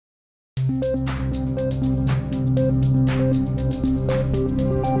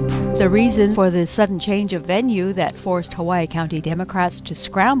The reason for the sudden change of venue that forced Hawaii County Democrats to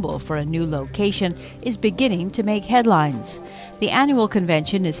scramble for a new location is beginning to make headlines. The annual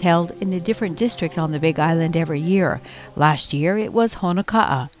convention is held in a different district on the Big Island every year. Last year it was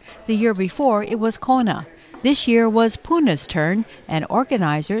Honoka'a. The year before it was Kona. This year was Puna's turn, and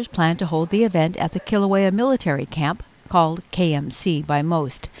organizers plan to hold the event at the Kilauea Military Camp, called KMC by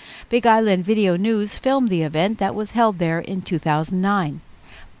most. Big Island Video News filmed the event that was held there in 2009.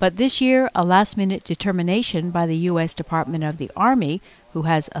 But this year, a last-minute determination by the U.S. Department of the Army, who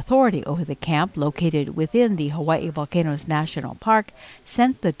has authority over the camp located within the Hawaii Volcanoes National Park,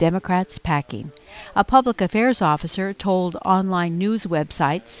 sent the Democrats packing. A public affairs officer told online news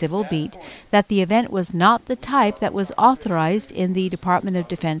website Civil Beat that the event was not the type that was authorized in the Department of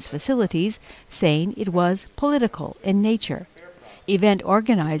Defense facilities, saying it was political in nature. Event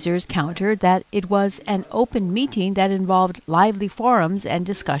organizers countered that it was an open meeting that involved lively forums and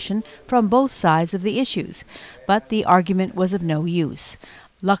discussion from both sides of the issues, but the argument was of no use.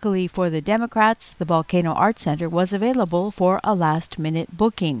 Luckily for the Democrats, the Volcano Arts Center was available for a last-minute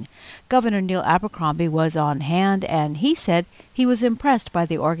booking. Governor Neil Abercrombie was on hand, and he said he was impressed by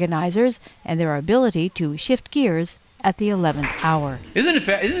the organizers and their ability to shift gears at the 11th hour. Isn't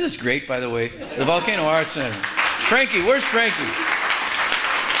this great, by the way? The Volcano Arts Center. Frankie, where's Frankie?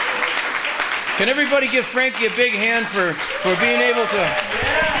 Can everybody give Frankie a big hand for being able to...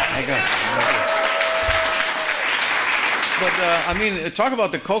 Hang on. But, I mean, talk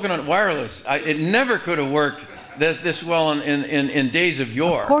about the Coconut Wireless. It never could have worked this well in days of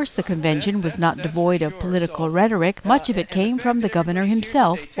yore. Of course, the convention was not devoid of political rhetoric. Much of it came from the governor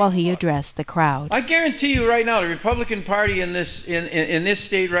himself while he addressed the crowd. I guarantee you right now, the Republican Party in this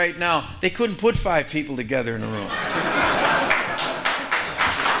state right now, they couldn't put 5 people together in a room.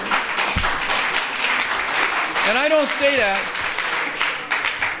 And I don't say that.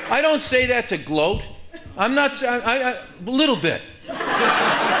 I don't say that to gloat. I'm not. A little bit.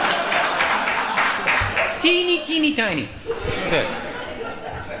 Teeny tiny. Okay.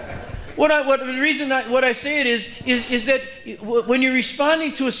 What I say it is that when you're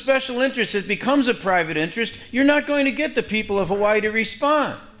responding to a special interest that becomes a private interest, you're not going to get the people of Hawaii to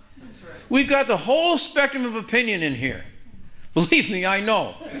respond. That's right. We've got the whole spectrum of opinion in here. Believe me, I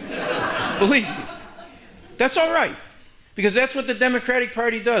know. Believe me. That's all right, because that's what the Democratic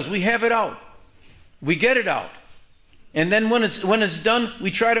Party does. We have it out. We get it out. And then when it's done,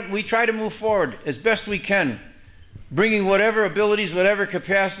 we try to move forward as best we can, bringing whatever abilities, whatever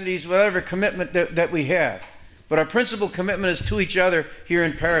capacities, whatever commitment that we have. But our principal commitment is to each other here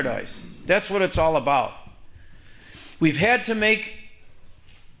in Paradise. That's what it's all about. We've had to make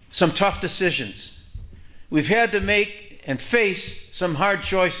some tough decisions. We've had to make and face some hard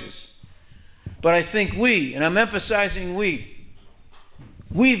choices. But I think we, and I'm emphasizing we've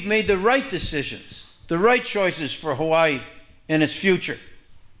made the right decisions, the right choices for Hawaii and its future.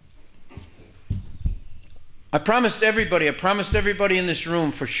 I promised everybody in this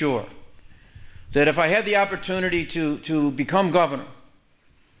room for sure, that if I had the opportunity to become governor,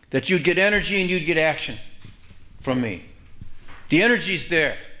 that you'd get energy and you'd get action from me. The energy's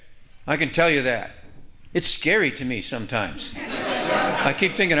there. I can tell you that. It's scary to me sometimes. I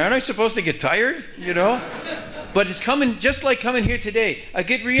keep thinking, aren't I supposed to get tired? You know? But it's coming, just like coming here today. I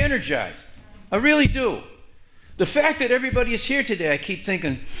get re-energized. I really do. The fact that everybody is here today, I keep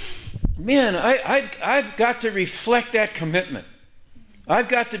thinking, man, I've got to reflect that commitment. I've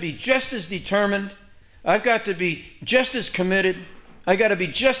got to be just as determined. I've got to be just as committed. I've got to be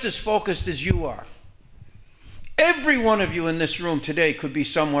just as focused as you are. Every one of you in this room today could be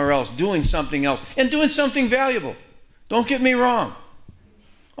somewhere else, doing something else, and doing something valuable. Don't get me wrong.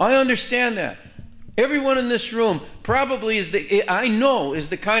 I understand that. Everyone in this room probably is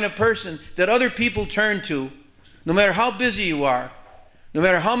the kind of person that other people turn to, no matter how busy you are, no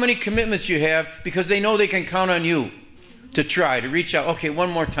matter how many commitments you have, because they know they can count on you to try to reach out. Okay,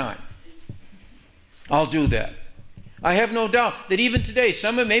 one more time. I'll do that. I have no doubt that even today,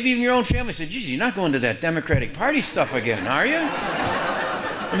 maybe even your own family said, geez, you're not going to that Democratic Party stuff again, are you?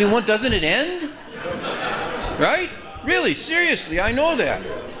 I mean, doesn't it end? Right? Really, seriously, I know that.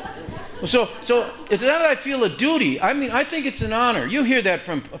 So it's not that I feel a duty. I mean, I think it's an honor. You hear that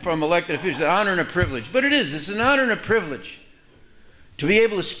from elected officials, an honor and a privilege. But it is. It's an honor and a privilege to be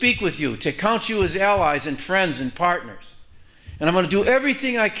able to speak with you, to count you as allies and friends and partners. And I'm going to do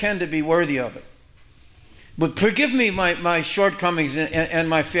everything I can to be worthy of it. But forgive me my shortcomings and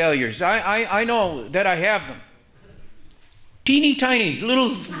my failures. I know that I have them. Teeny tiny little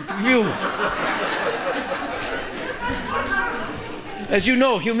few. As you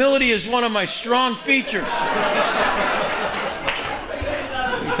know, humility is one of my strong features.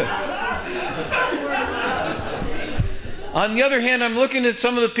 On the other hand, I'm looking at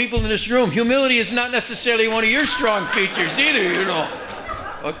some of the people in this room. Humility is not necessarily one of your strong features either, you know.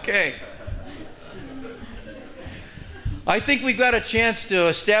 Okay. I think we've got a chance to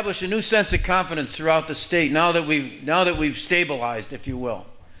establish a new sense of confidence throughout the state now that we've stabilized, if you will.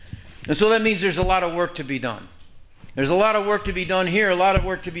 And so that means there's a lot of work to be done. There's a lot of work to be done here, a lot of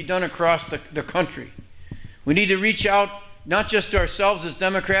work to be done across the country. We need to reach out not just to ourselves as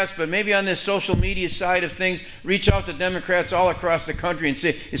Democrats, but maybe on this social media side of things, reach out to Democrats all across the country and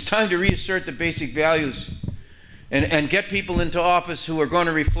say, it's time to reassert the basic values and get people into office who are going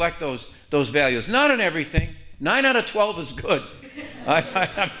to reflect those values. Not in everything. 9 out of 12 is good.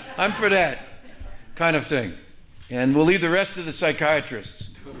 I'm for that kind of thing. And we'll leave the rest to the psychiatrists.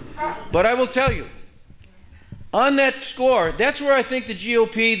 But I will tell you, on that score, that's where I think the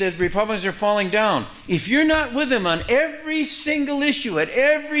GOP, the Republicans, are falling down. If you're not with them on every single issue, at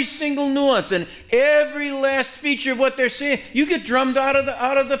every single nuance, and every last feature of what they're saying, you get drummed out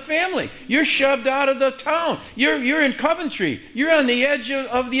of the family. You're shoved out of the town. You're in Coventry. You're on the edge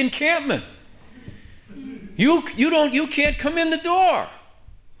of the encampment. You can't come in the door.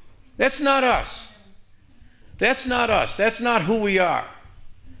 That's not us. That's not us. That's not who we are.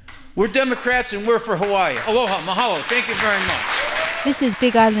 We're Democrats and we're for Hawaii. Aloha, mahalo. Thank you very much. This is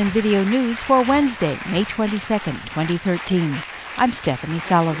Big Island Video News for Wednesday, May 22nd, 2013. I'm Stephanie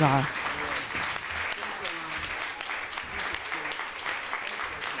Salazar.